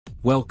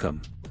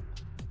Welcome.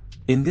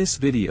 In this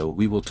video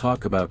we will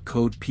talk about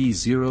code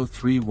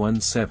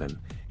P0317,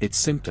 its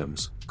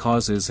symptoms,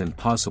 causes and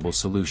possible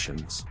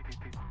solutions.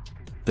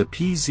 The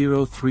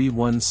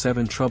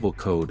P0317 trouble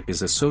code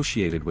is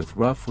associated with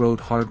rough road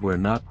hardware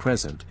not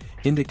present,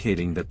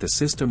 indicating that the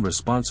system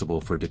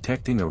responsible for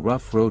detecting a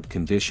rough road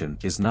condition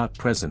is not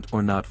present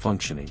or not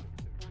functioning.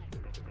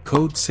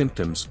 Code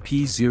symptoms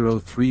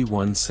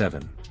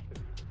P0317.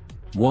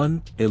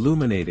 1.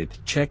 Illuminated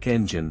check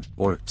engine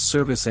or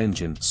service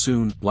engine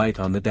soon light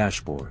on the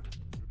dashboard.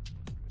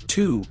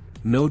 2.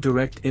 No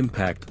direct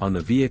impact on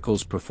the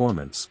vehicle's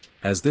performance,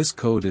 as this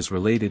code is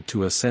related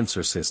to a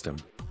sensor system.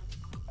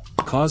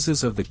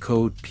 Causes of the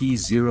code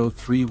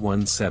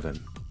P0317.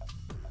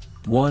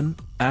 1.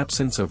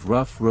 Absence of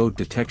rough road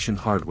detection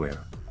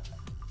hardware.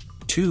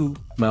 2.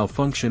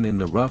 Malfunction in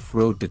the rough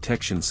road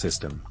detection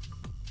system.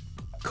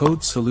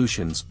 Code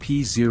solutions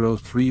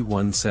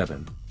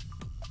P0317.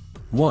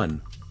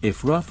 1.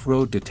 If rough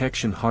road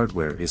detection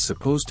hardware is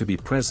supposed to be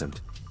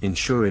present,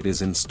 ensure it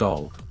is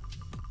installed.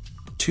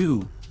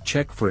 2.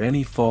 Check for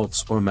any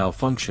faults or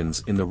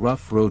malfunctions in the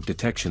rough road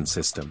detection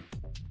system.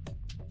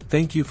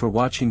 Thank you for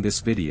watching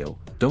this video.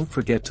 Don't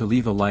forget to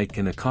leave a like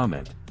and a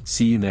comment.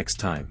 See you next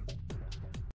time.